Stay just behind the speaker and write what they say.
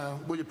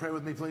will you pray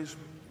with me, please?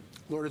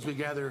 Lord, as we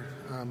gather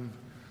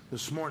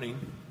this morning,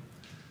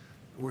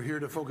 we're here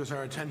to focus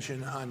our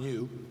attention on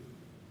you.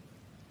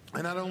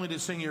 And not only to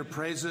sing your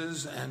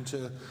praises and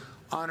to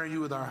honor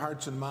you with our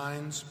hearts and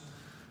minds,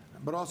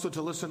 but also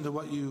to listen to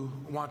what you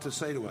want to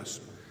say to us.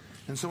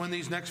 And so in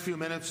these next few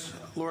minutes,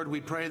 Lord,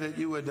 we pray that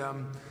you would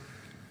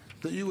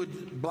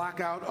block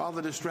out all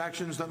the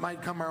distractions that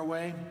might come our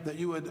way, that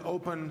you would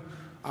open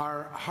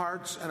our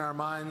hearts and our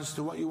minds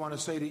to what you want to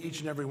say to each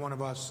and every one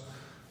of us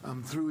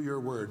through your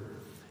word.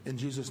 In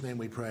Jesus' name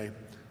we pray.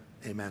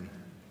 Amen.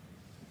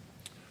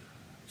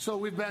 So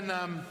we've been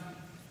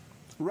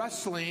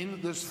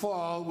wrestling this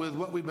fall with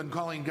what we've been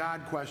calling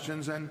God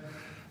questions. And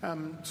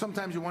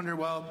sometimes you wonder,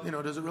 well,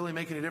 does it really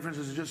make any difference?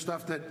 Is it just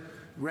stuff that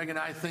Greg and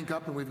I think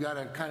up and we've got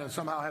to kind of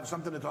somehow have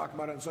something to talk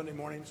about on Sunday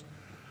mornings?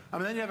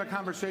 Then you have a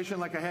conversation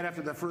like I had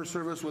after the first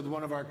service with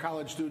one of our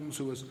college students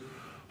who was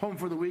home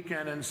for the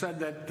weekend and said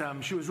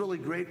that she was really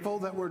grateful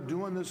that we're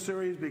doing this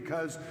series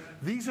because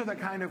these are the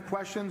kind of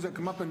questions that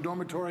come up in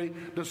dormitory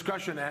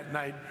discussion at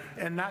night,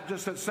 and not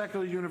just at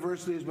secular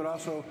universities but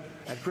also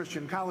at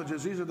Christian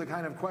colleges. These are the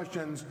kind of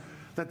questions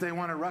that they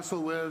want to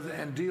wrestle with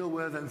and deal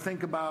with and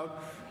think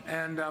about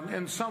and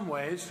in some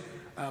ways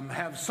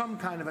have some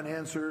kind of an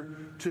answer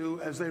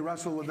to as they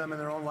wrestle with them in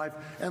their own life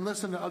and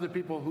listen to other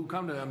people who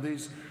come to them,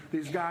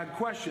 these God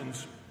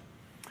questions.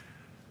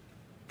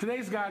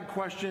 Today's God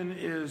question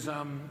is,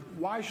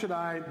 why should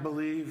I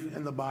believe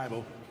in the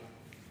Bible?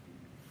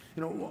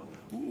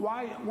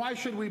 Why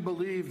should we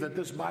believe that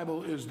this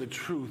Bible is the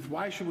truth?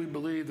 Why should we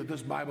believe that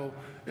this Bible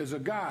is a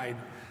guide?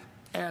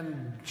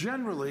 And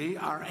generally,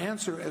 our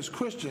answer as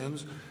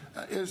Christians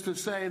is to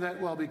say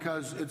that, well,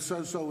 because it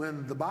says so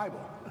in the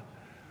Bible.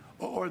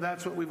 Or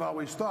that's what we've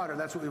always thought, or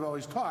that's what we've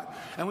always taught.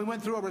 And we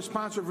went through a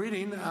responsive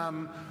reading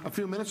a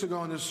few minutes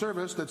ago in this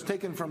service that's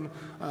taken from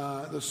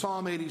the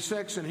Psalm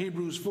 86 and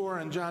Hebrews 4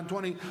 and John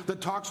 20 that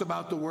talks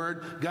about the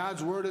Word.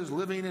 God's Word is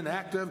living and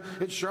active.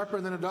 It's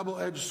sharper than a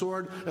double-edged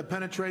sword. It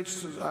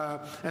penetrates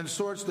and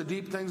sorts the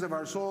deep things of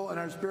our soul and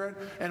our spirit.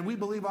 And we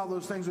believe all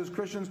those things as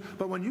Christians.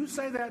 But when you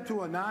say that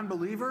to a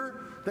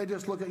non-believer, they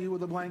just look at you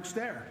with a blank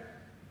stare.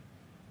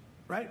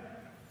 Right?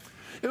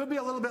 It would be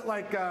a little bit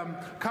like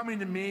coming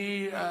to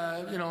me,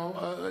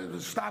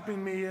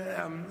 stopping me.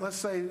 Let's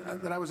say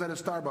that I was at a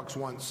Starbucks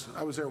once.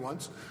 I was there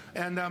once.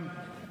 And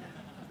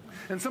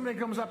somebody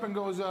comes up and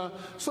goes,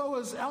 so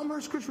is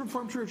Elmhurst Christian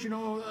Reformed Church,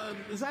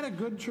 is that a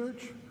good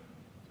church?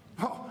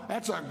 Oh,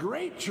 that's a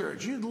great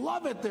church. You'd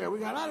love it there.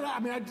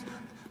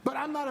 But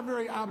I'm not a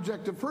very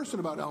objective person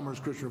about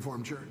Elmhurst Christian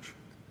Reformed Church.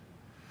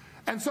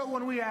 And so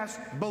when we ask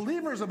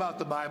believers about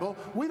the Bible,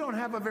 we don't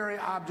have a very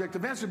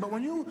objective answer. But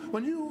when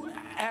you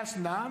ask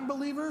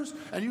non-believers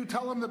and you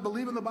tell them that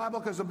believe in the Bible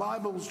because the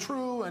Bible is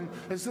true and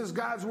it says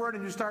God's Word,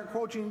 and you start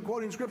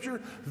quoting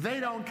Scripture, they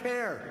don't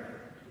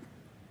care.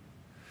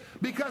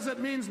 Because it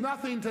means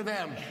nothing to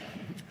them.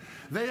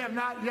 They have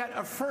not yet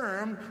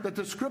affirmed that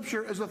the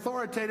Scripture is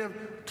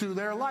authoritative to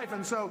their life.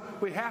 And so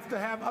we have to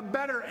have a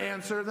better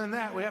answer than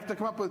that. We have to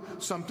come up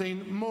with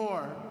something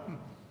more.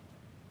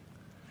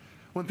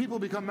 When people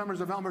become members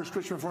of Elmhurst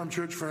Christian Reformed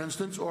Church, for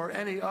instance, or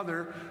any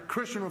other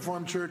Christian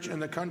Reformed church in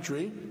the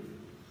country,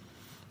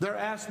 they're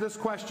asked this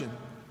question: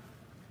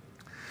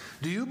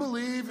 do you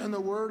believe in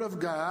the Word of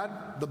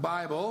God, the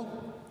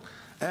Bible,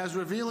 as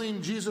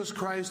revealing Jesus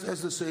Christ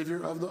as the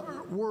Savior of the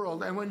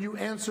world? And when you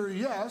answer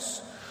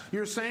yes,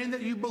 you're saying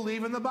that you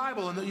believe in the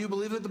Bible and that you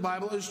believe that the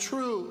Bible is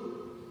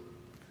true.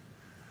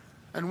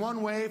 And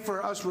one way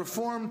for us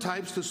Reformed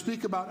types to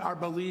speak about our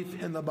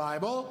belief in the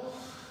Bible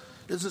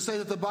is to say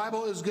that the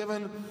Bible is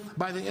given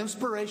by the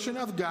inspiration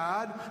of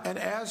God and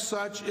as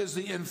such is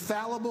the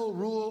infallible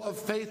rule of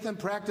faith and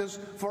practice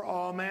for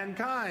all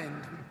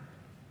mankind.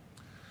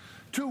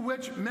 To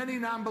which many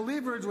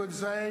non-believers would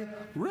say,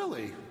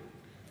 really?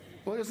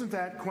 Well, isn't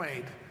that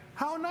quaint?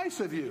 How nice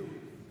of you.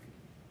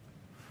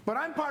 But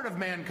I'm part of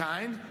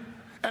mankind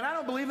and I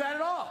don't believe that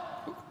at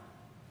all.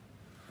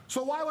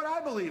 So why would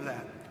I believe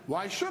that?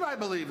 Why should I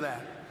believe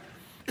that?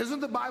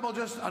 Isn't the Bible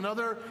just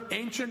another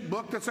ancient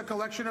book that's a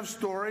collection of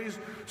stories?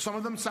 Some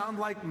of them sound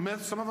like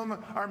myths. Some of them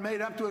are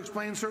made up to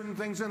explain certain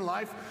things in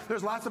life.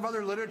 There's lots of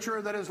other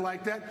literature that is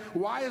like that.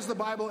 Why is the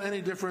Bible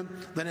any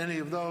different than any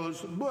of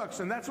those books?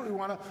 And that's what we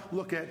want to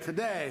look at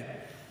today.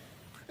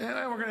 And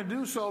we're going to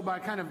do so by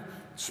kind of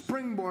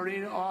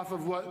springboarding off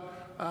of what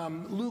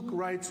Luke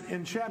writes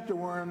in chapter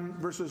 1,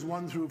 verses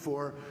 1 through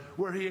 4,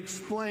 where he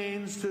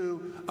explains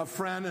to a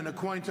friend, an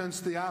acquaintance,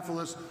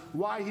 Theophilus,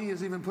 why he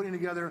is even putting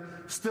together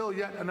still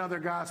yet another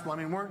gospel.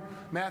 Weren't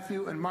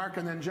Matthew and Mark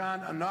and then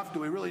John enough? Do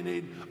we really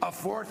need a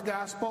fourth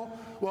gospel?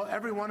 Well,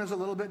 everyone is a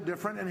little bit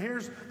different, and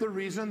here's the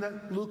reason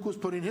that Luke was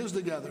putting his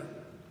together.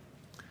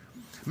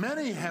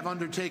 Many have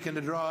undertaken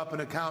to draw up an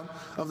account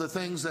of the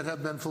things that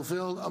have been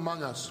fulfilled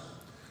among us,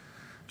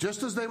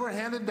 just as they were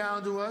handed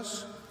down to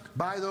us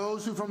by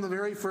those who from the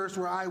very first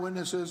were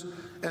eyewitnesses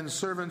and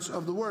servants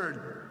of the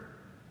word.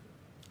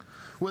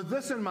 With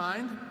this in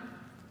mind,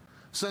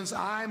 since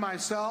I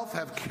myself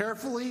have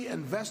carefully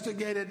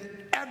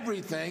investigated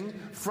everything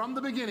from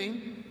the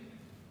beginning,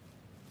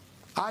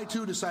 I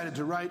too decided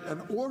to write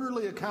an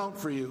orderly account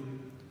for you,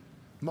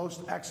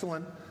 most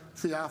excellent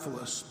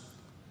Theophilus,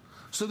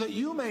 so that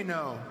you may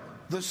know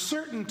the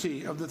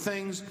certainty of the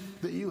things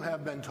that you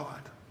have been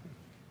taught.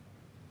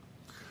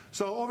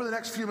 So over the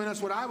next few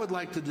minutes, what I would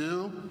like to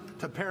do,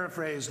 to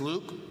paraphrase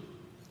Luke,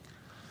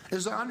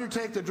 is to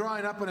undertake the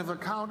drawing up of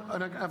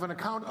an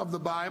account of the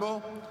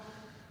Bible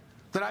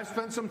that I've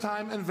spent some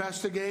time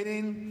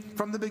investigating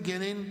from the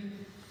beginning,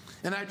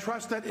 and I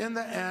trust that in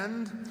the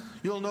end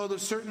you'll know the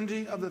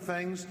certainty of the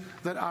things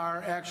that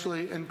are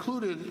actually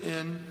included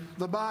in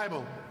the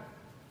Bible,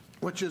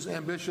 which is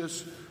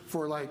ambitious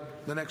for like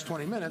the next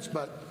 20 minutes,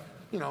 but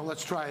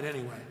let's try it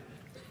anyway.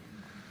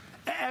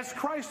 As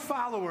Christ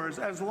followers,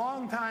 as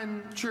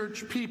longtime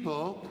church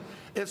people,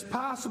 it's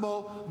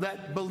possible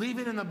that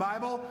believing in the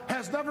Bible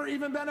has never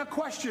even been a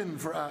question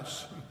for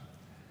us.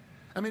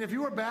 I mean, if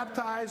you were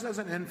baptized as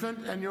an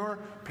infant and your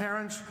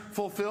parents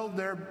fulfilled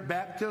their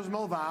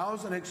baptismal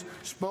vows and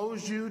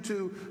exposed you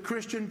to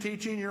Christian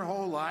teaching your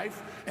whole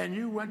life, and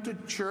you went to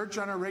church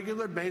on a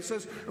regular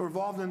basis, or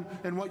involved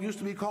in what used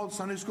to be called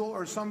Sunday school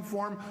or some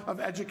form of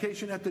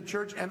education at the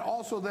church, and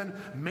also then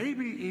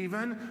maybe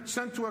even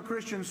sent to a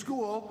Christian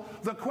school,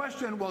 the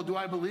question, well, do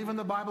I believe in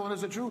the Bible and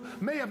is it true,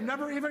 may have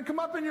never even come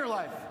up in your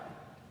life.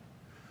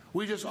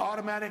 We just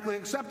automatically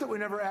accept it. We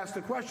never ask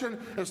the question.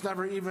 It's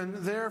never even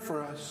there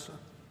for us.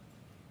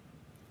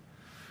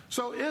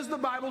 So is the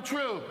Bible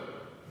true?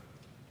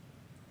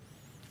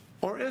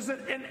 Or is it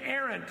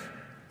inerrant,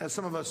 as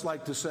some of us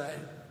like to say?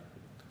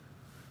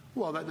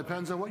 Well, that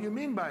depends on what you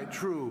mean by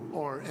true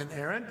or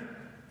inerrant,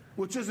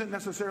 which isn't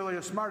necessarily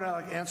a smart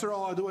aleck answer.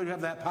 All I do is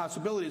have that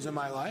possibilities in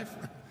my life.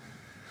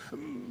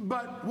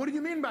 But what do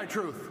you mean by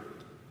truth?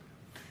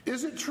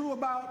 Is it true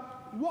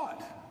about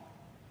what?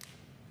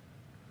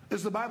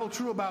 Is the Bible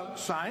true about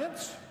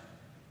science?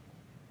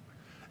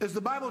 Is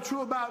the Bible true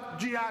about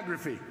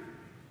geography?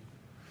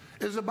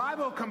 Is the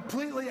Bible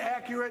completely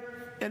accurate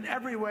in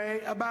every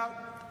way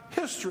about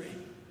history?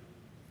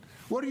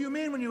 What do you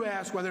mean when you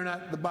ask whether or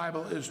not the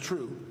Bible is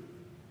true?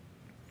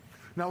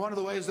 Now, one of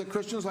the ways that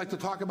Christians like to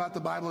talk about the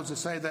Bible is to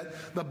say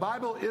that the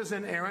Bible is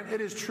inerrant,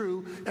 it is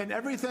true, and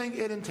everything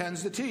it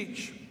intends to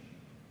teach.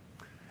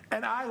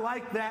 And I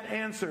like that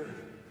answer,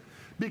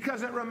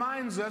 because it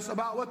reminds us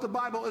about what the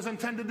Bible is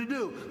intended to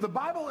do. The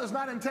Bible is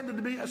not intended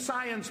to be a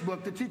science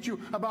book to teach you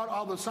about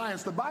all the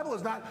science. The Bible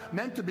is not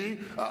meant to be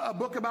a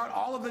book about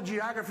all of the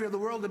geography of the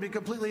world to be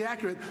completely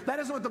accurate. That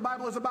isn't what the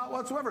Bible is about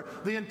whatsoever.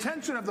 The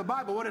intention of the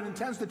Bible, what it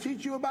intends to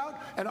teach you about,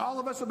 and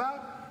all of us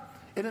about,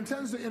 it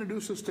intends to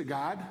introduce us to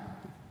God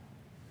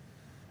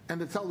and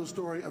to tell the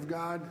story of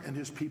God and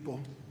his people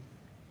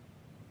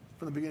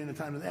from the beginning of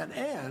time to the end.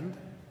 And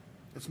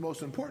its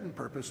most important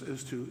purpose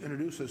is to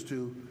introduce us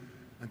to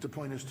and to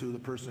point us to the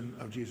person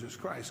of Jesus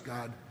Christ,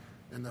 God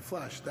in the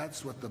flesh.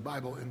 That's what the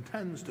Bible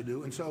intends to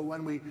do. And so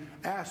when we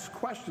ask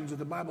questions that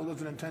the Bible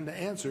doesn't intend to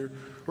answer,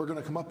 we're going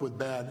to come up with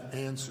bad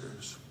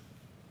answers.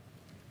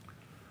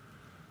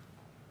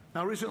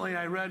 Now, recently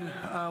I read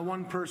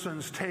one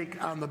person's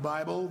take on the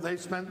Bible. They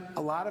spent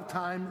a lot of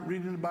time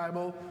reading the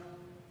Bible,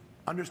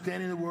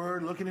 understanding the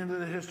Word, looking into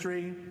the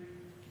history,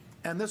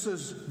 and this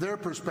is their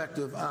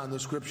perspective on the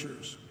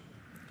Scriptures.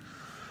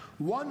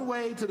 One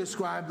way to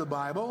describe the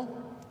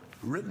Bible,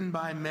 written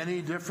by many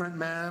different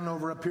men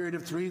over a period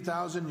of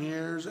 3,000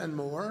 years and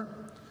more,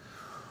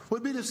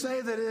 would be to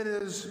say that it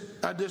is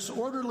a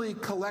disorderly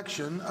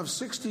collection of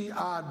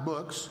 60-odd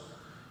books,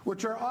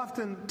 which are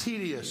often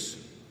tedious,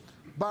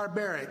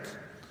 barbaric,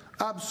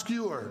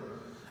 obscure,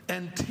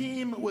 and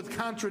teem with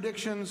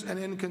contradictions and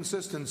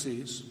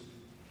inconsistencies.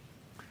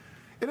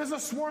 It is a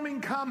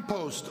swarming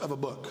compost of a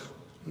book.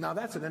 Now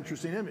that's an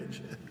interesting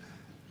image.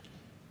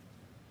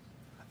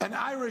 An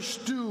Irish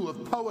stew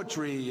of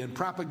poetry and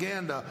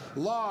propaganda,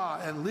 law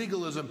and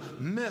legalism,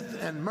 myth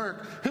and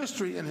murk,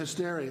 history and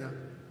hysteria.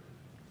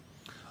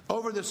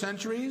 Over the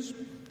centuries,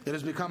 it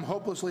has become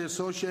hopelessly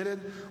associated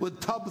with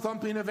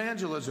tub-thumping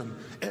evangelism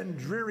and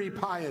dreary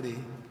piety,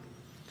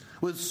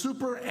 with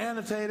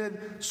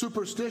super-annotated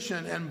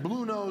superstition and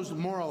blue-nosed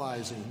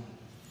moralizing,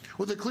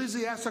 with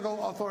ecclesiastical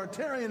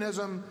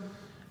authoritarianism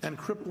and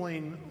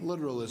crippling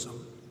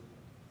literalism.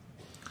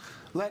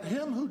 Let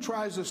him who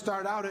tries to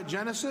start out at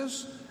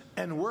Genesis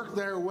and work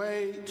their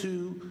way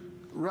to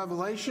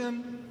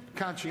Revelation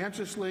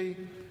conscientiously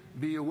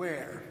be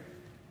aware.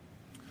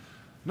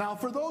 Now,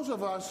 for those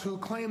of us who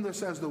claim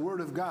this as the Word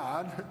of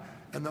God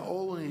and the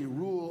only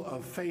rule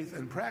of faith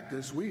and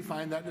practice, we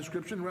find that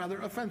description rather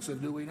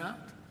offensive, do we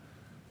not?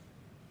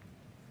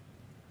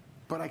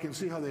 But I can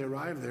see how they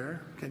arrive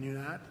there, can you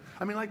not?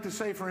 I mean, like to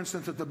say, for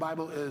instance, that the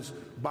Bible is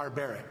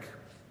barbaric.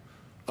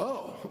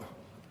 Oh,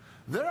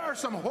 there are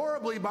some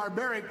horribly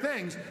barbaric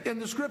things in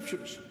the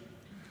Scriptures.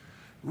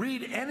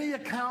 Read any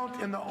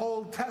account in the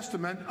Old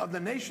Testament of the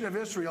nation of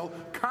Israel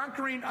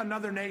conquering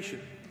another nation.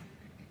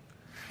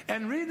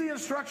 And read the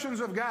instructions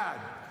of God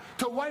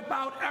to wipe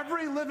out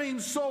every living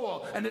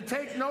soul and to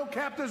take no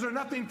captives or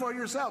nothing for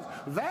yourselves.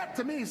 That,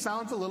 to me,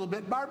 sounds a little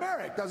bit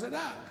barbaric, does it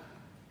not?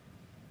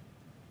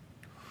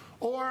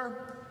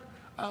 Or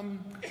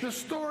the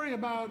story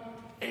about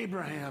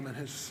Abraham and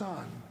his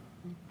son,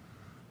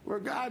 where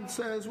God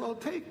says, well,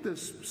 take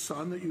this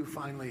son that you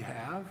finally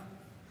have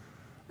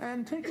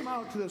and take him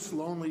out to this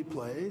lonely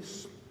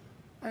place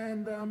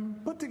and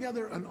put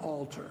together an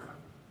altar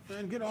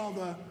and get all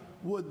the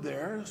wood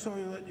there so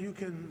that you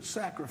can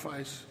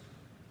sacrifice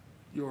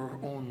your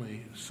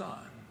only son.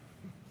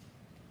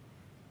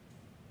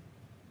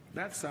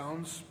 That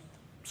sounds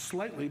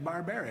slightly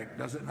barbaric,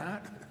 does it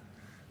not?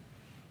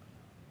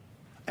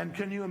 And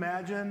can you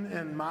imagine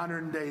in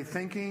modern day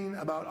thinking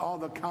about all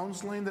the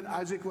counseling that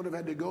Isaac would have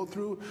had to go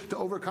through to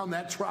overcome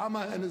that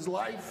trauma in his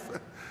life?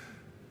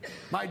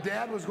 My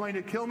dad was going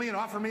to kill me and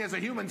offer me as a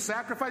human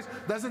sacrifice.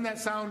 Doesn't that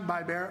sound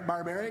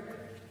barbaric?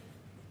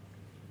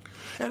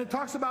 And it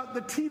talks about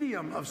the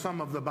tedium of some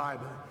of the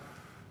Bible.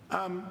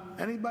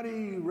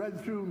 Anybody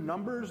read through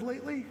Numbers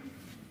lately?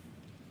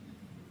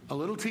 A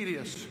little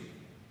tedious.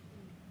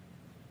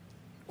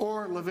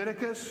 Or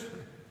Leviticus?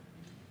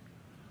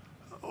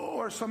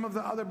 Or some of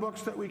the other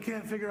books that we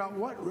can't figure out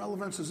what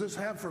relevance does this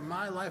have for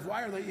my life?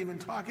 Why are they even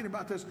talking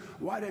about this?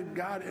 Why did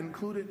God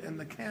include it in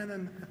the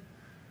canon?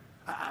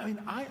 I mean,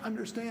 I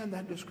understand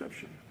that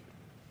description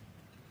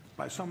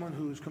by someone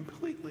who is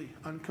completely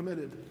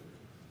uncommitted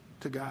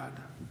to God.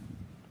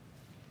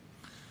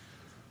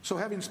 So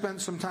having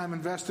spent some time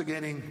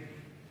investigating,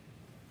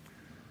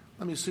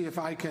 let me see if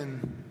I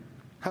can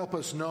help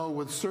us know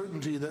with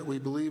certainty that we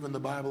believe in the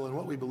Bible and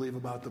what we believe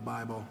about the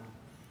Bible,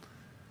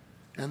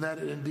 and that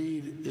it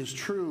indeed is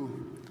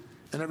true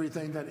in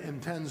everything that it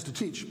intends to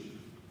teach.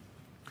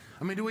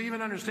 I mean, do we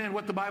even understand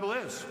what the Bible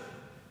is?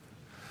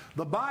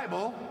 The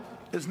Bible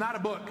is not a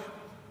book.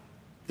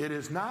 It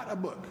is not a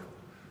book.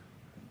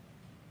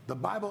 The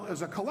Bible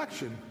is a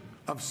collection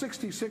of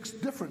 66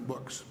 different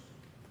books,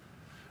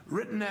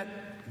 written at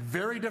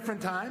very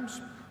different times,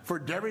 for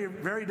very,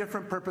 very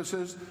different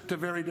purposes, to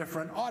very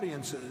different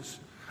audiences.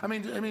 I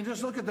mean,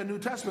 just look at the New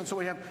Testament. So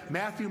we have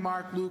Matthew,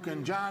 Mark, Luke,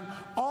 and John,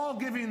 all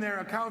giving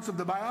their accounts of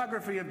the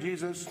biography of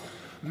Jesus.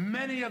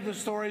 Many of the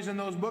stories in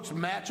those books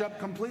match up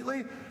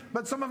completely,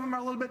 but some of them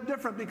are a little bit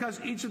different because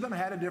each of them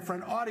had a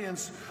different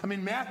audience. I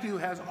mean, Matthew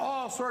has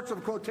all sorts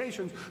of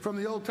quotations from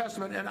the Old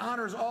Testament and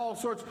honors all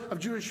sorts of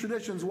Jewish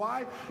traditions.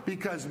 Why?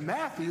 Because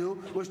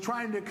Matthew was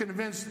trying to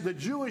convince the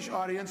Jewish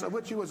audience, of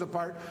which he was a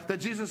part, that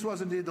Jesus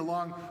was indeed the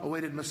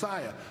long-awaited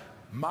Messiah.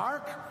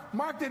 Mark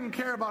didn't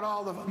care about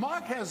all the...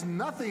 Mark has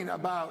nothing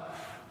about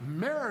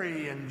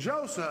Mary and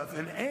Joseph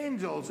and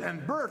angels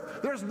and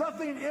birth. There's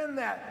nothing in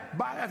that.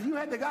 If you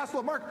had the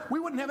Gospel of Mark, we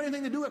wouldn't have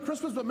anything to do at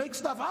Christmas but make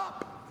stuff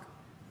up.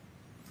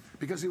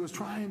 Because he was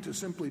trying to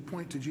simply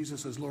point to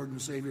Jesus as Lord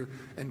and Savior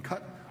and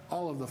cut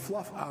all of the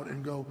fluff out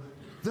and go,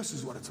 this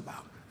is what it's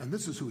about, and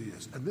this is who he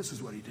is, and this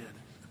is what he did.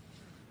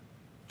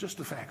 Just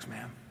the facts,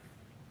 man.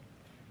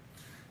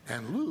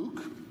 And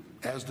Luke,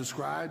 as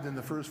described in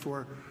the first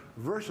 4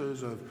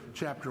 verses of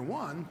chapter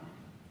 1,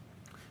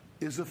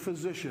 is a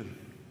physician.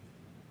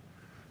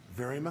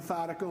 Very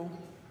methodical,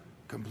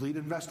 complete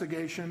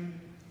investigation,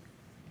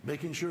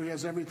 making sure he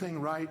has everything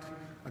right,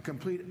 a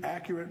complete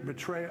accurate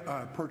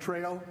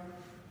portrayal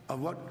of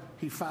what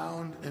he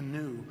found and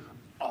knew.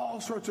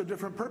 All sorts of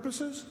different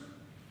purposes,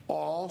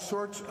 all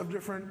sorts of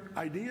different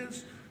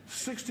ideas,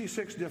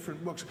 66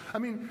 different books. I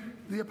mean,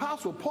 the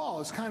Apostle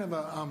Paul is kind of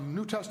a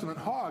New Testament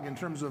hog in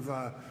terms of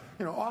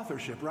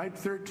authorship, right?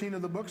 13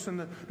 of the books in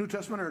the New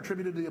Testament are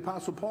attributed to the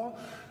Apostle Paul,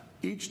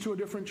 each to a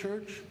different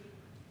church,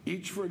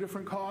 each for a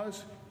different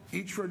cause,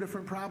 each for a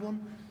different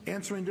problem,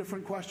 answering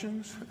different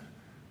questions.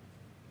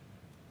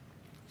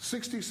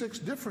 66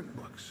 different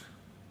books.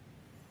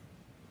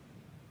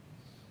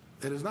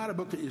 It is not a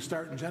book that you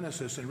start in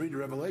Genesis and read to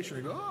Revelation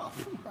and go, oh,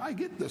 I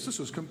get this. This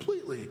is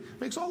completely,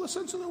 makes all the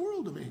sense in the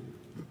world to me.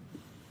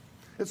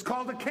 It's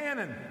called a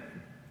canon.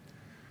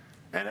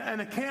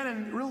 And a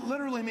canon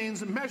literally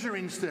means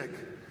measuring stick.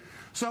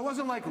 So it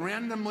wasn't like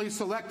randomly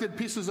selected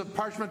pieces of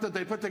parchment that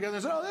they put together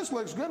and said, oh, this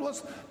looks good.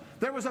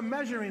 There was a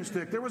measuring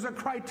stick. There was a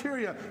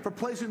criteria for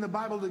placing the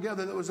Bible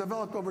together that was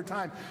developed over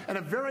time, and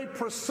a very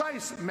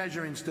precise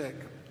measuring stick.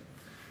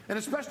 And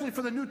especially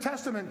for the New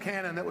Testament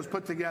canon that was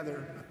put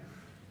together.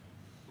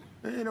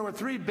 There were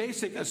 3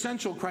 basic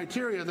essential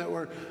criteria that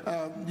were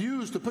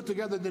used to put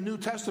together the New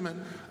Testament.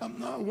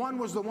 One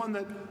was the one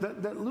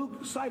that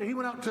Luke cited. He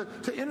went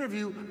out to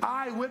interview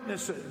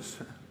eyewitnesses.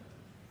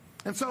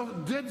 And so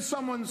did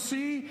someone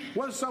see,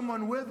 was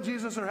someone with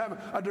Jesus or have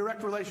a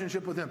direct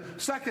relationship with him?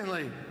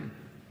 Secondly,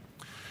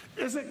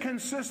 is it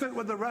consistent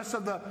with the rest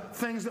of the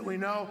things that we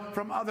know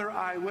from other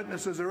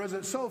eyewitnesses, or is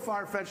it so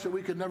far-fetched that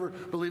we could never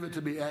believe it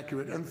to be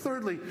accurate? And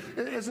thirdly,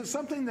 is it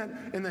something that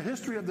in the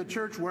history of the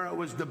church where it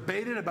was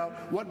debated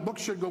about what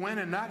books should go in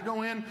and not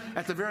go in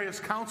at the various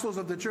councils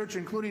of the church,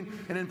 including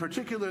and in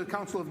particular the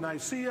Council of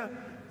Nicaea,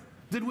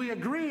 did we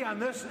agree on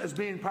this as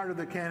being part of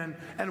the canon?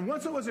 And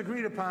once it was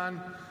agreed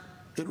upon,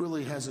 it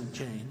really hasn't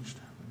changed.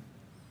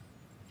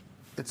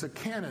 It's a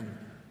canon.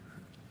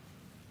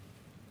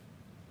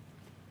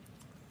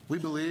 We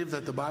believe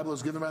that the Bible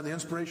is given by the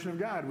inspiration of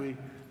God. We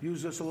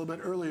used this a little bit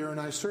earlier in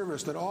our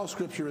service, that all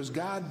Scripture is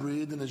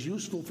God-breathed and is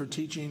useful for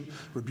teaching,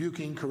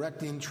 rebuking,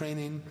 correcting,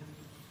 training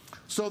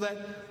so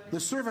that the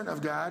servant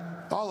of God,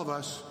 all of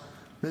us,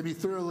 may be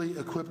thoroughly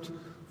equipped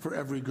for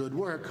every good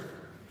work.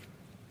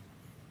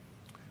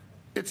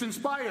 It's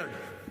inspired.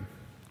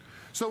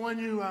 So when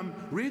you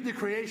read the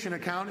creation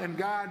account and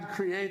God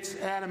creates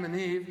Adam and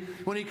Eve,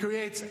 when he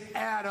creates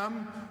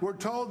Adam, we're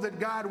told that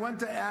God went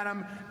to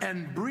Adam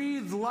and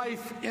breathed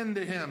life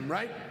into him,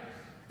 right?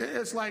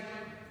 It's like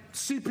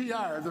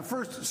CPR, the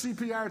first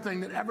CPR thing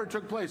that ever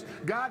took place.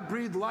 God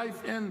breathed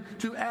life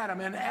into Adam,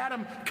 and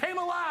Adam came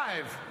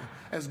alive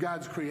as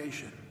God's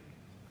creation.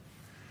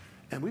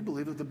 And we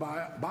believe that the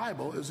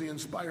Bible is the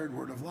inspired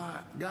word of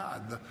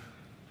God.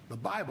 The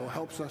Bible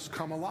helps us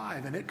come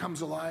alive, and it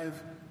comes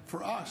alive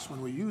for us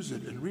when we use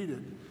it and read it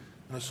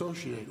and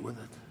associate with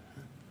it.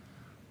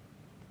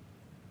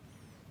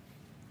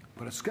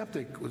 But a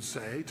skeptic would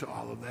say to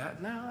all of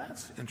that, now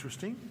that's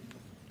interesting.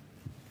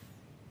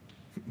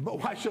 But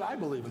why should I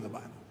believe in the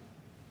Bible?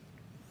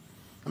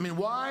 I mean,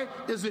 why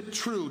is it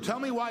true? Tell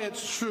me why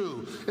it's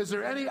true. Is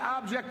there any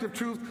objective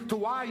truth to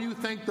why you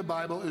think the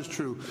Bible is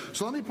true?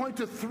 So let me point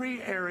to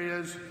three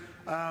areas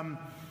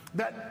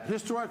that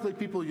historically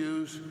people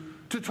use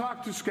to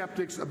talk to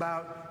skeptics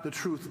about the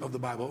truth of the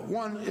Bible.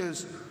 One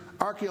is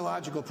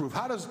archaeological proof.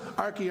 How does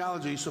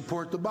archaeology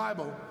support the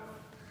Bible?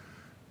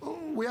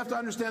 We have to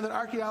understand that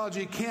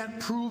archaeology can't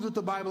prove that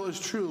the Bible is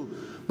true,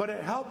 but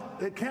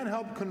it can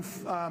help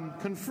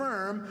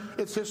confirm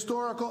its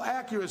historical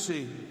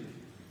accuracy.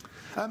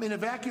 I mean,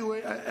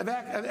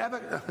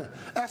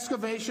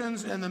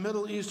 excavations in the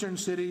Middle Eastern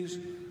cities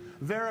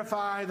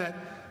verify that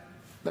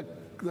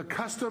the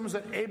customs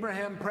that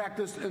Abraham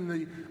practiced in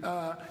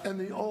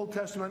the Old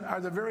Testament are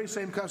the very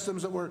same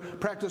customs that were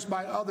practiced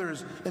by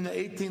others in the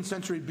 18th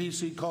century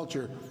BC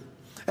culture.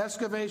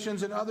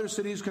 Excavations in other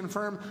cities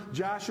confirm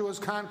Joshua's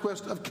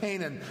conquest of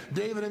Canaan,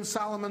 David and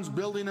Solomon's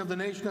building of the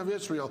nation of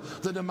Israel,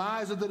 the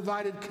demise of the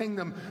divided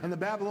kingdom, and the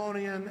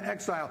Babylonian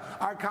exile.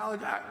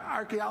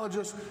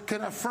 Archaeologists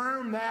can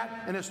affirm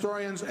that, and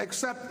historians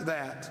accept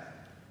that.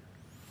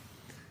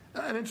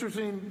 An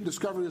interesting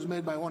discovery was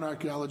made by one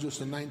archaeologist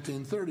in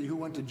 1930 who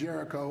went to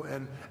Jericho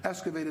and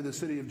excavated the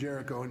city of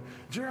Jericho. And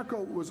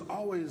Jericho was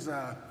always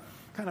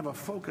kind of a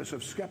focus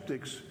of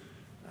skeptics'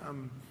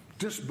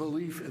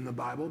 disbelief in the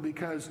Bible,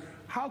 because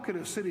how could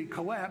a city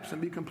collapse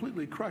and be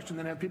completely crushed and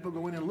then have people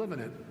go in and live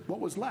in it? What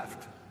was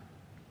left?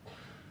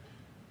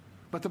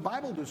 But the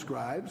Bible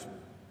describes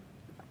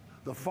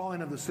the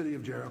falling of the city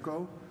of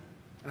Jericho,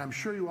 and I'm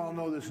sure you all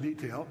know this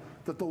detail,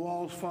 that the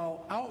walls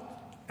fall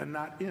out and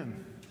not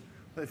in.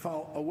 They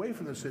fall away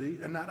from the city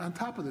and not on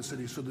top of the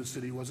city, so the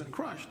city wasn't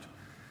crushed.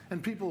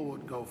 And people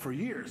would go for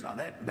years, now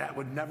that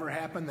would never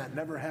happen, that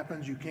never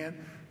happens,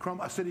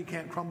 a city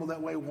can't crumble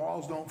that way,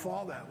 walls don't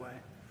fall that way.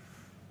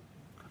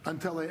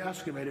 Until they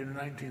excavated in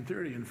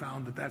 1930 and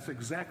found that that's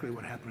exactly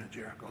what happened at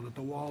Jericho, that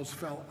the walls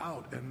fell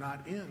out and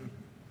not in.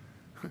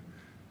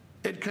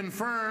 It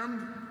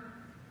confirmed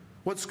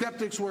what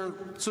skeptics were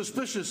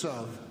suspicious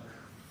of.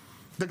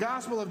 The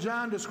Gospel of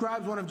John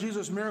describes one of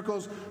Jesus'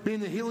 miracles being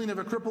the healing of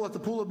a cripple at the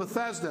pool of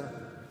Bethesda.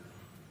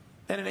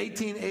 And in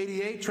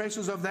 1888,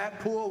 traces of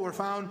that pool were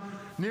found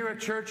near a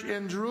church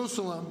in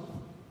Jerusalem.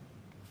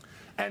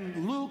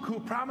 And Luke, who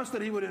promised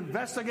that he would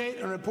investigate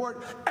and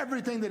report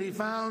everything that he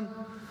found,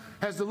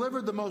 has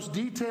delivered the most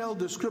detailed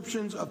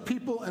descriptions of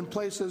people and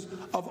places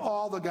of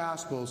all the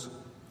Gospels.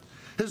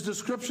 His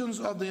descriptions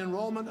of the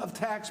enrollment of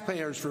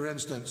taxpayers, for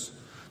instance,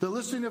 the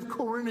listing of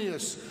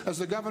Quirinius as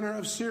the governor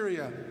of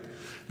Syria,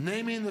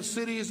 naming the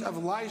cities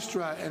of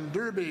Lystra and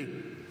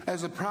Derbe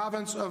as the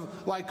province of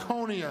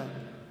Lycaonia,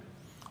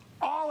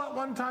 all at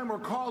one time were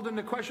called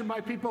into question by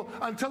people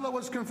until it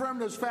was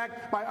confirmed as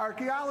fact by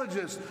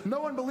archaeologists. No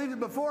one believed it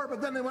before,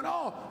 but then they went,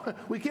 oh,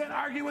 we can't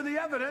argue with the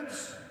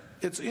evidence.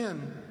 It's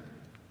in.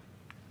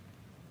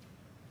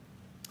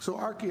 So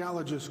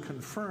archaeologists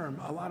confirm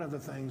a lot of the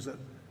things that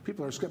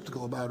people are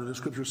skeptical about in the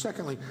Scripture.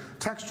 Secondly,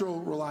 textual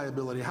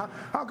reliability.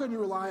 How can you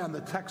rely on the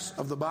text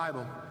of the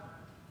Bible?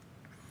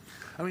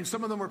 I mean,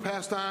 some of them were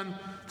passed on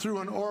through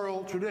an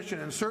oral tradition,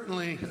 and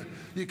certainly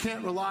you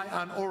can't rely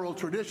on oral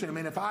tradition. I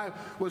mean, if I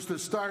was to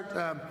start,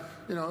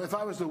 if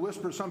I was to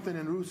whisper something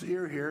in Ruth's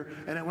ear here,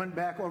 and it went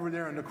back over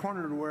there in the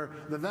corner to where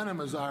the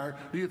Venemas are,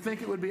 do you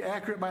think it would be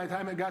accurate by the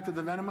time it got to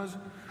the Venemas?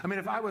 I mean,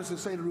 if I was to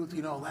say to Ruth,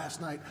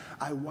 last night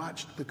I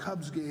watched the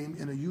Cubs game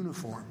in a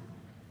uniform,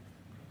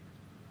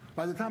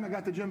 by the time I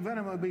got to Jim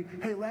Venema, it would be,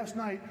 hey, last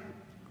night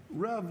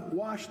Rev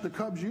washed the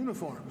Cubs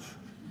uniforms.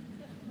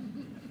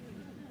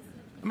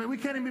 I mean, we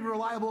can't even be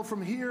reliable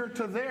from here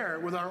to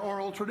there with our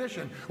oral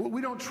tradition.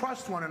 We don't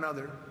trust one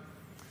another.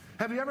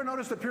 Have you ever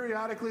noticed that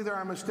periodically there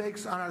are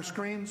mistakes on our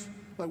screens?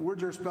 Like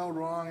words are spelled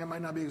wrong, it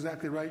might not be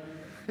exactly right.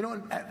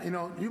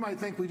 You might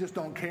think we just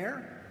don't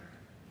care,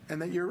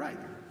 and that you're right.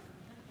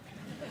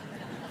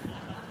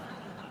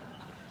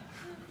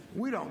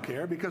 We don't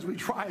care because we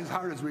try as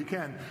hard as we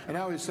can. And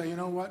I always say, you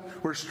know what?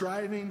 We're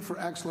striving for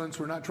excellence.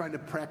 We're not trying to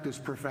practice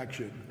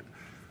perfection.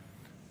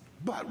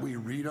 But we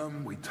read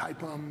them, we type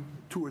them,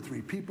 2 or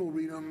 3 people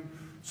read them.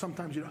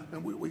 Sometimes,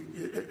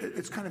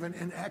 it's kind of an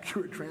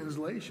inaccurate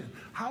translation.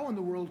 How in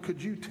the world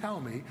could you tell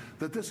me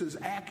that this is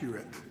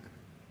accurate?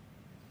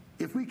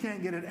 if we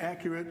can't get it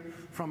accurate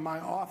from my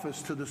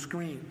office to the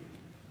screen?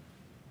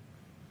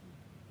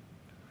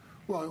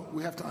 Well,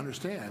 we have to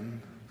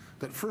understand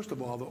that, first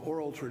of all, the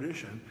oral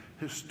tradition,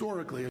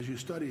 historically, as you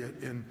study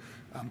it in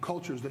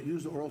cultures that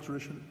use the oral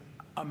tradition,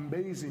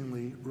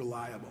 amazingly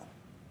reliable.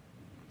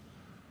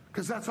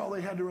 Because that's all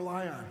they had to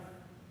rely on,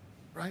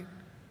 right?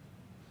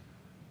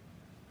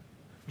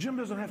 Jim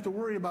doesn't have to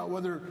worry about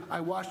whether I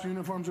washed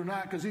uniforms or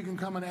not, because he can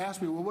come and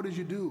ask me, well, what did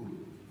you do?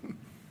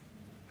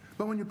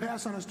 But when you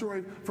pass on a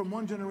story from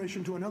one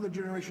generation to another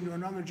generation to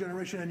another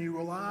generation, and you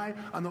rely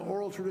on the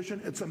oral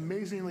tradition, it's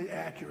amazingly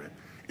accurate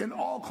in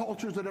all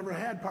cultures that ever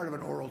had part of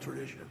an oral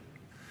tradition,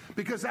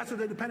 because that's what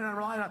they depended on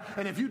relying on.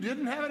 And if you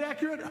didn't have it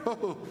accurate,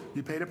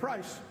 you paid a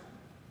price.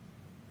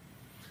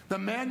 The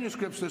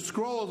manuscripts, the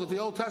scrolls that the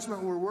Old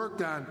Testament were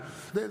worked on,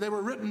 they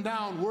were written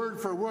down word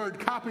for word,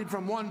 copied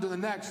from one to the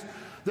next.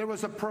 There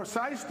was a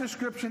precise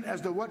description as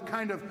to what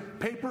kind of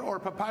paper or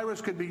papyrus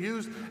could be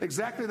used,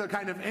 exactly the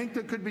kind of ink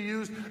that could be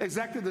used,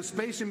 exactly the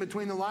spacing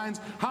between the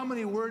lines, how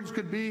many words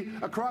could be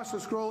across the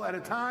scroll at a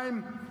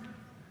time.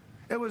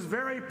 It was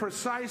very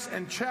precise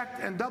and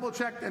checked and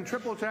double-checked and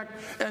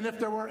triple-checked. And if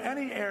there were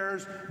any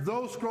errors,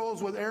 those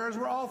scrolls with errors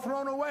were all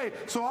thrown away.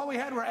 So all we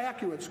had were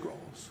accurate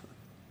scrolls.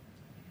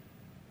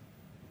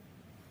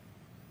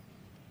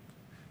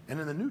 And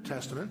in the New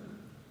Testament,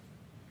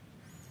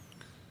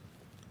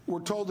 we're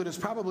told that it's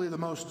probably the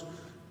most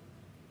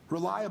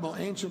reliable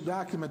ancient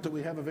document that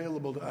we have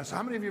available to us.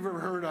 How many of you have ever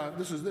heard,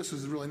 this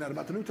is really not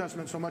about the New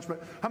Testament so much,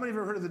 but how many of you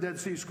have ever heard of the Dead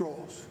Sea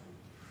Scrolls?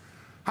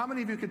 How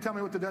many of you could tell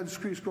me what the Dead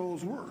Sea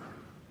Scrolls were?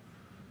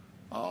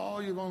 Oh,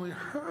 you've only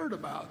heard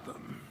about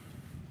them.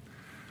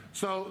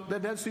 So the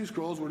Dead Sea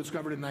Scrolls were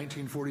discovered in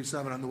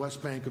 1947 on the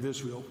West Bank of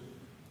Israel.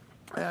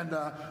 And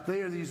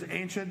they are these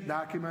ancient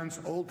documents,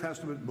 Old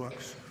Testament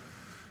books.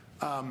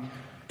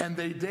 And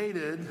they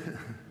dated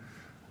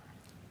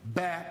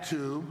back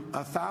to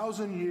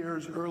 1,000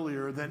 years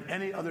earlier than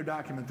any other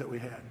document that we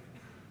had.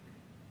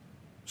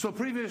 So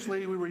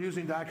previously we were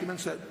using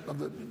documents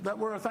that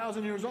were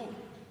 1,000 years old.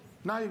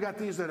 Now you've got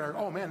these that are,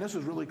 oh man, this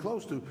is really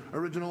close to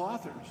original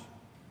authors.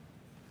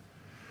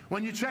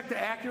 When you check the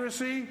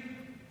accuracy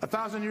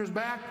 1,000 years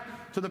back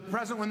to the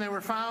present when they were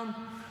found,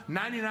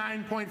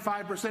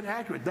 99.5%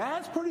 accurate.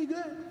 That's pretty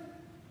good.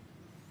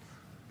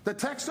 The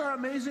texts are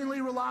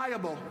amazingly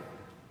reliable.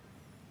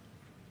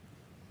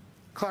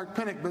 Clark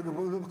Pinnock,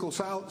 biblical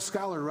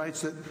scholar,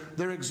 writes that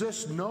there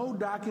exists no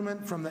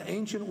document from the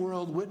ancient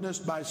world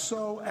witnessed by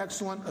so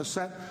excellent a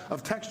set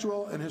of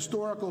textual and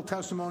historical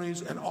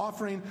testimonies and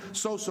offering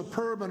so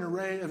superb an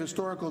array of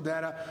historical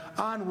data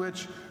on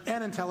which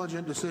an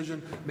intelligent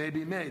decision may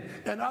be made.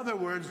 In other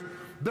words,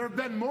 there have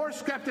been more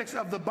skeptics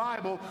of the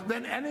Bible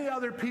than any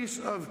other piece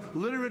of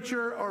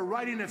literature or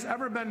writing that's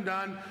ever been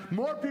done.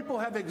 More people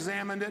have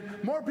examined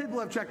it, more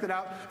people have checked it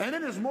out, and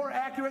it is more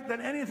accurate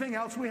than anything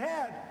else we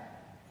had.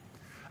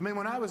 I mean,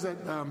 when I was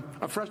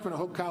a freshman at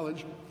Hope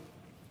College,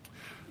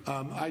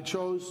 I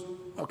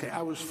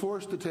was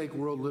forced to take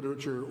World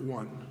Literature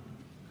 1.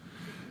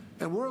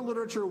 And World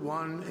Literature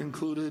 1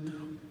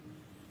 included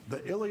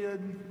the Iliad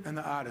and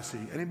the Odyssey.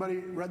 Anybody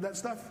read that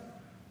stuff?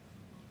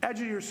 Edge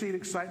of your seat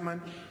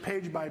excitement,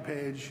 page by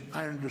page.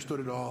 I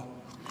understood it all.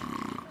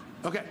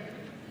 Okay.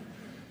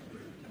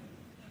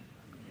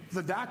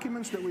 The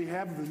documents that we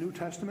have of the New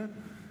Testament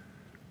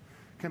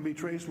can be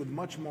traced with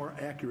much more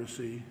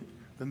accuracy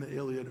than the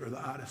Iliad or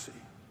the Odyssey.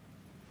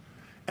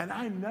 And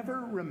I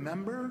never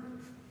remember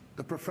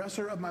the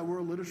professor of my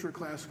world literature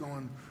class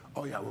going,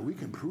 oh yeah, well we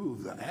can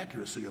prove the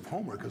accuracy of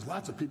Homer because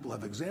lots of people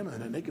have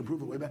examined it and they can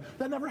prove it way back.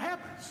 That never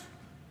happens.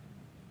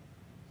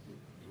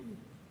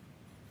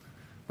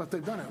 But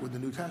they've done it with the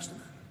New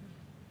Testament.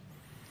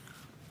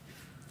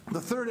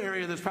 The third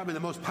area that's probably the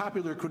most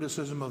popular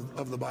criticism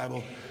of the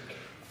Bible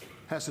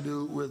has to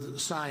do with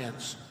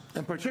science,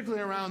 and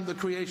particularly around the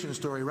creation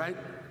story, right?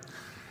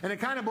 And it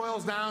kind of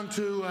boils down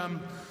to an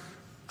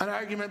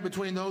argument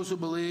between those who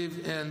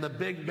believe in the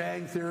Big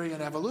Bang Theory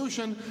and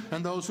evolution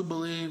and those who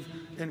believe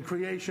in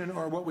creation,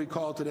 or what we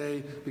call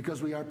today,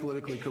 because we are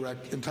politically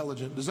correct,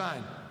 intelligent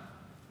design.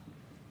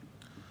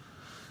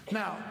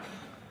 Now,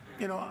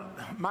 you know,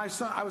 my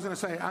son, I was going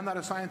to say, I'm not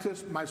a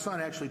scientist. My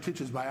son actually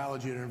teaches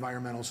biology and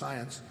environmental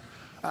science.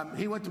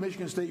 He went to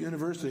Michigan State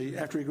University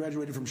after he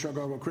graduated from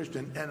Chicago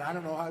Christian, and I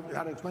don't know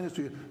how to explain this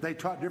to you. They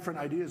taught different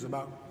ideas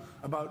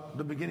about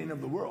the beginning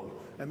of the world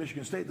at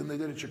Michigan State than they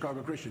did at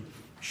Chicago Christian.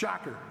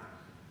 Shocker.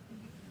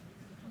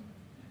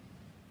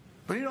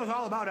 But he knows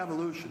all about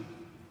evolution.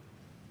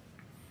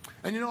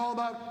 And you know all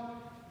about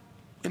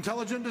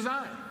intelligent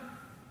design.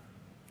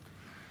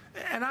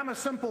 And I'm a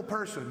simple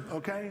person,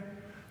 okay?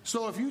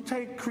 So if you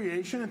take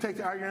creation and take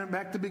the argument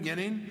back to the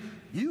beginning,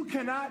 you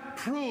cannot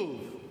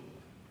prove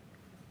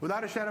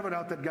without a shadow of a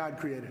doubt that God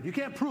created. You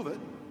can't prove it.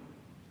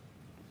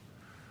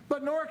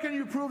 But nor can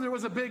you prove there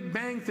was a Big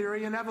Bang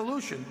Theory in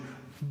evolution.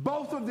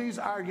 Both of these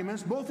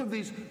arguments, both of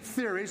these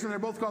theories, and they're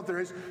both called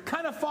theories,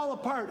 kind of fall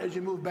apart as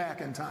you move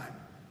back in time.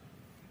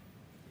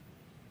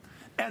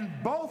 And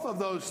both of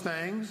those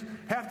things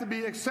have to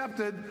be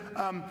accepted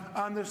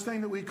on this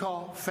thing that we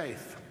call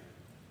faith.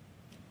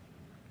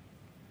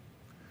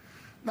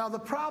 Now, the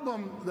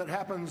problem that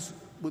happens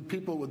with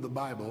people with the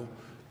Bible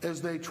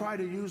is they try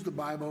to use the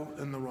Bible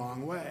in the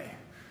wrong way.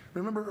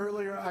 Remember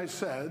earlier I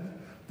said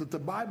that the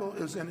Bible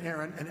is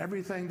inerrant in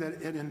everything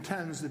that it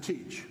intends to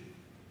teach.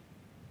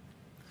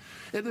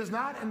 It does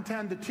not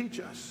intend to teach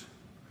us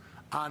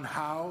on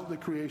how the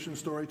creation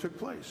story took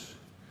place.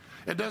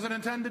 It doesn't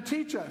intend to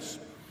teach us,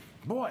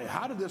 boy,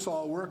 how did this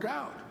all work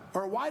out?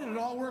 Or why did it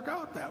all work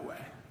out that way?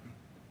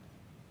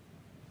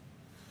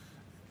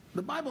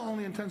 The Bible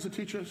only intends to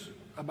teach us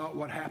about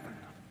what happened.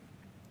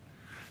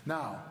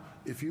 Now,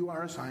 if you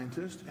are a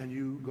scientist and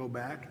you go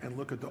back and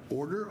look at the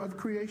order of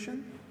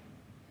creation,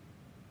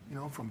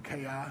 from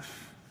chaos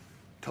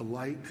to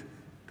light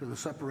to the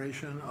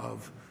separation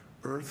of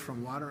earth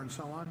from water and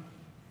so on,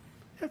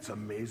 it's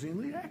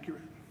amazingly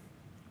accurate.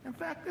 In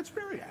fact, it's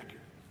very accurate.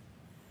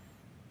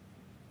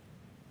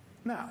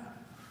 Now,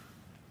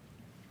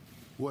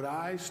 would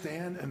I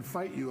stand and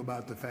fight you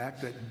about the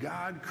fact that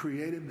God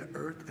created the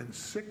earth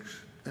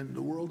and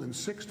the world in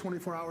 6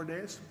 24-hour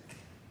days?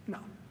 No.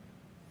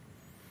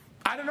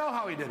 I don't know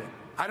how he did it.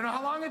 I don't know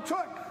how long it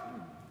took.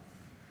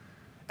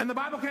 And the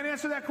Bible can't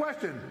answer that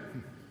question.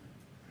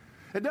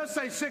 It does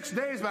say 6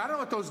 days, but I don't know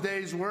what those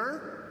days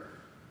were.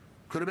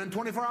 Could have been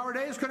 24-hour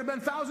days, could have been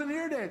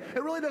 1,000-year days.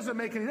 It really doesn't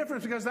make any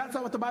difference because that's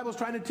not what the Bible's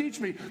trying to teach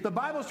me. The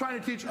Bible's trying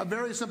to teach a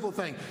very simple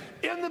thing.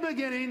 In the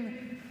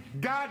beginning,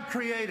 God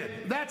created.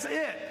 That's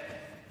it.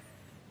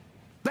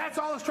 That's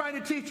all it's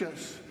trying to teach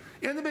us.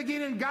 In the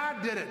beginning,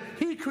 God did it.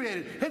 He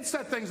created. He'd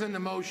set things into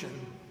motion.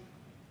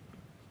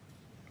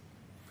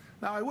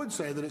 Now, I would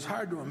say that it's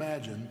hard to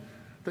imagine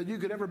that you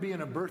could ever be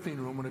in a birthing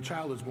room when a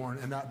child is born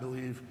and not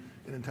believe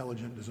in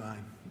intelligent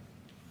design,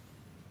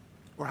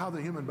 or how the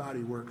human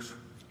body works,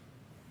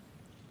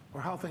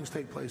 or how things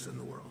take place in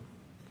the world.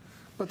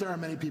 But there are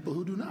many people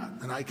who do not,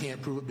 and I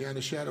can't prove it beyond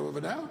a shadow of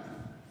a doubt.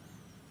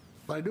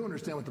 But I do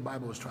understand what the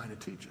Bible is trying to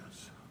teach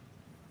us.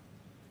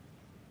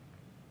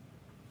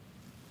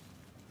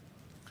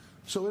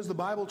 So is the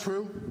Bible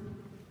true?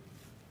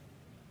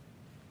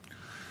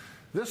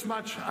 This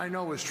much I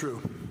know is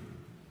true.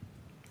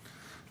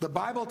 The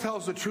Bible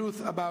tells the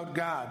truth about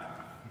God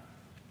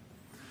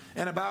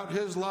and about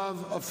his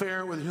love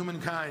affair with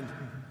humankind.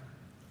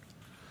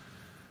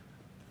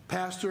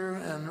 Pastor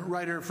and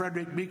writer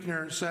Frederick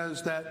Buechner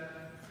says that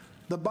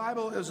the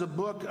Bible is a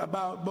book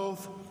about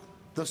both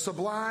the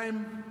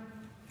sublime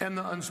and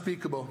the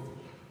unspeakable.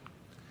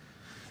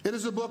 It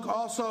is a book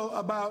also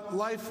about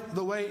life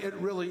the way it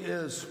really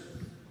is.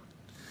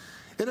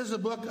 It is a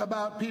book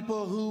about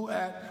people who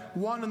at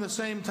one and the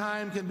same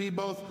time can be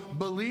both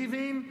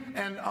believing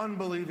and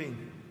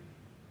unbelieving,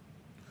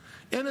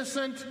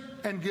 innocent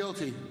and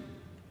guilty,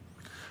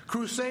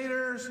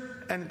 crusaders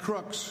and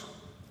crooks,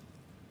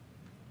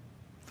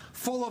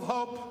 full of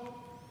hope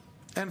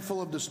and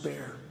full of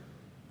despair.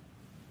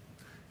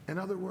 In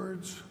other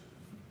words,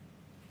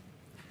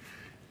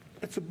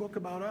 it's a book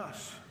about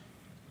us.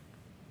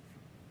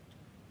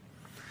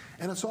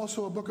 And it's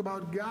also a book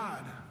about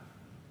God.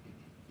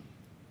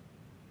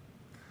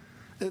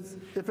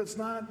 If it's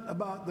not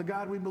about the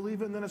God we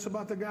believe in, then it's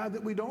about the God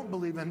that we don't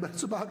believe in, but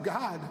it's about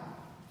God.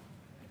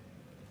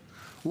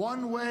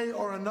 One way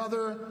or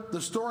another,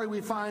 the story we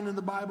find in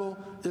the Bible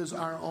is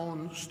our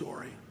own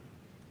story.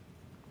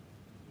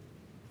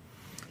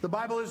 The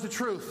Bible is the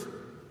truth.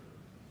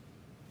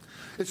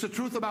 It's the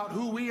truth about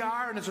who we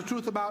are, and it's the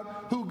truth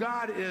about who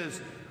God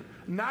is,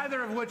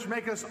 neither of which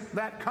make us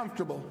that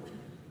comfortable.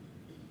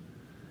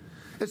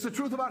 It's the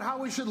truth about how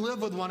we should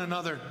live with one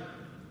another,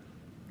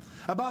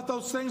 about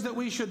those things that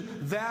we should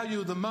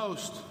value the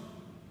most.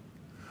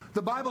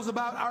 The Bible's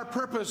about our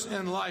purpose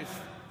in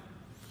life,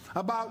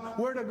 about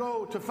where to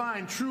go to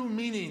find true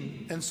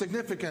meaning and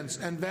significance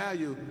and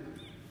value.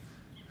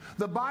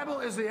 The Bible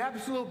is the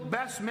absolute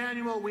best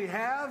manual we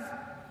have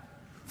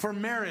for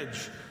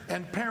marriage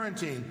and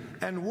parenting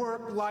and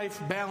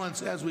work-life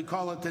balance, as we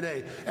call it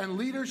today, and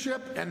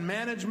leadership and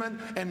management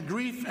and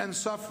grief and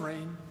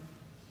suffering.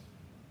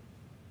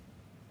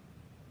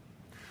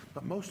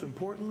 But most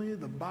importantly,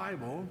 the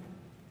Bible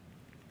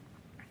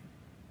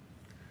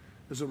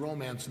is a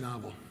romance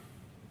novel.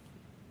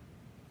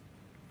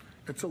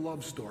 It's a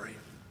love story.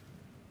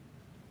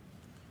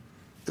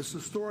 It's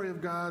the story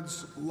of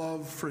God's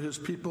love for his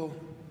people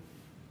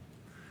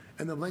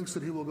and the lengths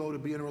that he will go to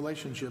be in a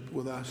relationship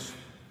with us.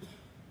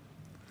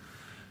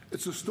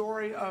 It's the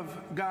story of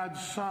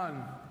God's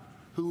Son,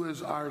 who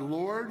is our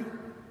Lord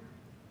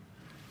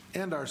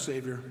and our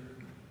Savior,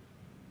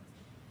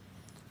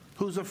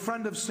 who's a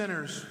friend of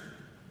sinners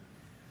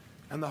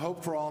and the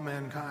hope for all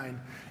mankind.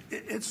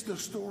 It's the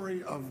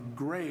story of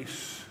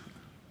grace,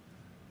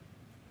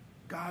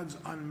 God's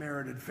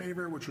unmerited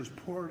favor, which was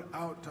poured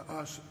out to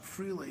us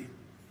freely,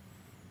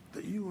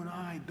 that you and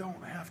I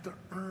don't have to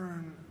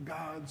earn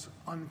God's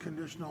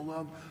unconditional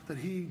love, that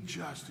he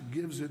just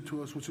gives it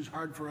to us, which is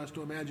hard for us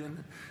to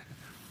imagine.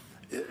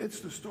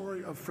 It's the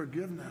story of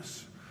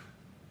forgiveness.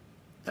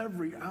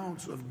 Every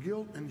ounce of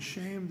guilt and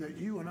shame that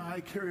you and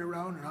I carry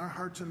around in our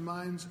hearts and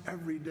minds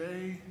every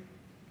day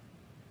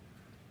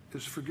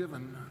is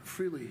forgiven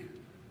freely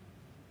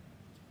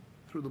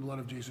through the blood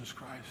of Jesus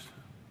Christ.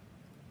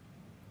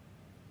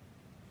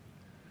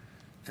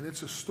 And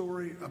it's a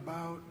story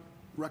about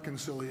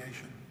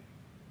reconciliation.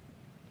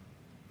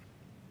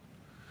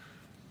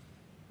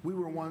 We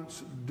were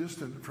once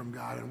distant from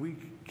God, and we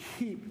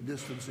keep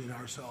distancing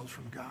ourselves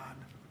from God.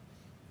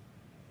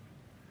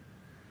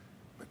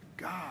 But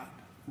God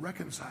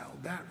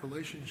reconciled that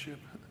relationship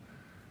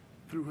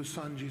through his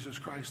Son, Jesus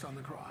Christ, on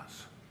the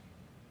cross,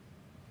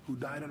 who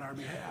died on our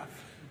behalf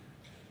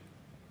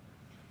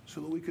so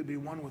that we could be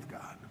one with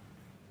God.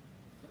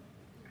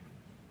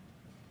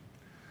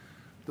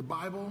 The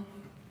Bible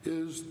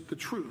is the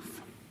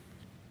truth.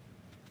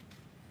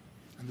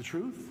 And the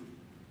truth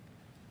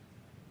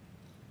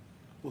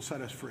will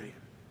set us free.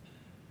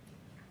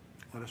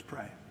 Let us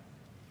pray.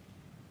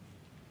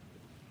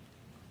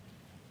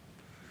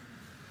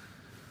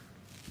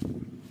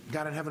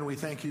 God in heaven, we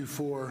thank you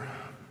for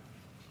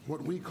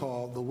what we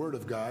call the Word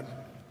of God,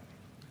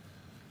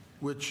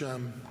 which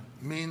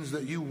means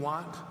that you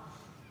want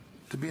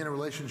to be in a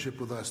relationship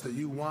with us, that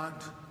you want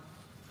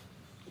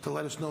to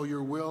let us know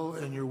your will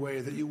and your way,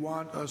 that you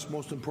want us,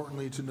 most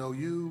importantly, to know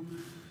you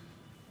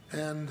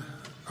and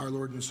our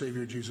Lord and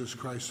Savior, Jesus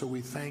Christ. So we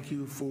thank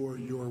you for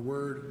your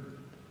word.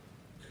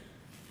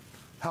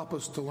 Help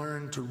us to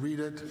learn to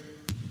read it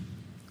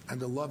and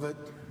to love it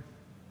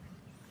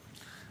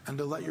and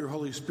to let your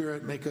Holy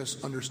Spirit make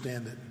us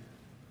understand it.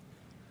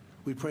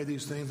 We pray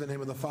these things in the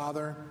name of the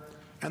Father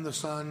and the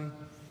Son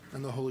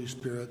and the Holy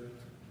Spirit.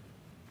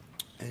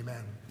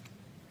 Amen.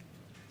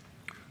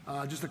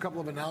 Just a couple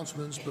of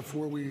announcements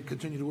before we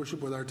continue to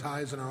worship with our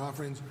tithes and our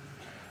offerings.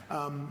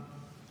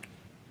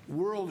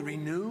 World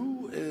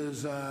Renew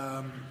is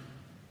a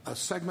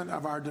segment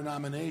of our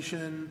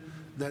denomination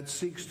that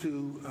seeks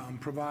to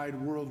provide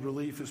world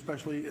relief,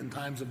 especially in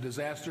times of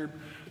disaster.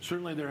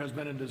 Certainly there has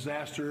been a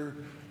disaster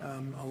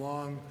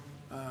along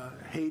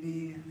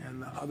Haiti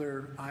and the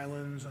other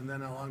islands, and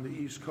then along the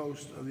east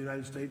coast of the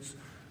United States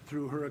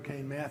through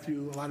Hurricane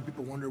Matthew. A lot of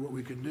people wonder what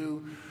we can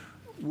do.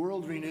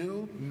 World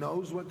Renew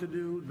knows what to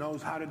do,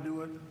 knows how to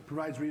do it,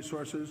 provides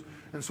resources.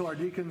 And so our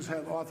deacons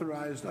have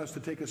authorized us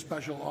to take a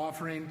special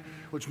offering,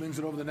 which means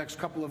that over the next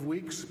couple of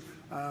weeks,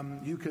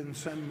 you can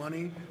send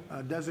money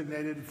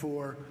designated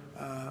for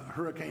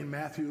Hurricane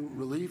Matthew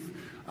relief.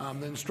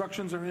 The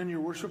instructions are in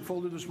your worship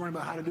folder this morning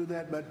about how to do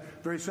that,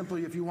 but very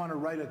simply, if you want to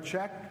write a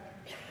check,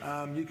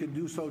 you can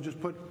do so.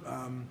 Just put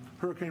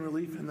hurricane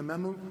relief in the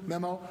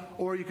memo,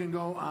 or you can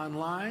go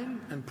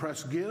online and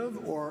press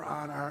give, or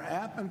on our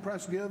app and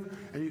press give,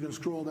 and you can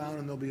scroll down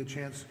and there'll be a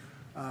chance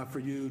for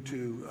you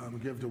to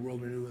give to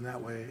World Renew in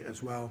that way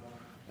as well.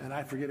 And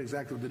I forget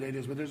exactly what the date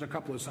is, but there's a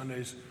couple of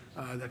Sundays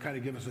that kind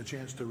of give us a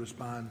chance to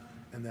respond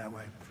in that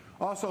way.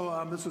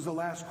 Also, this is the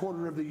last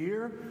quarter of the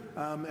year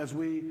as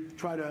we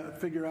try to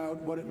figure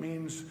out what it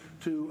means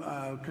to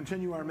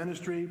continue our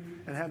ministry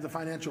and have the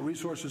financial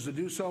resources to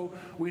do so.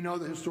 We know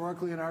that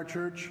historically in our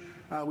church,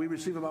 we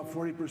receive about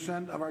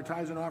 40% of our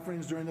tithes and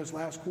offerings during this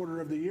last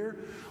quarter of the year.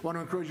 I want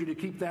to encourage you to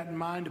keep that in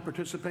mind, to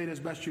participate as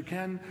best you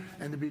can,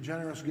 and to be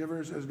generous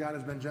givers as God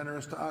has been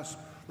generous to us.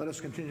 Let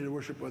us continue to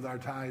worship with our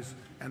tithes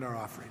and our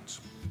offerings.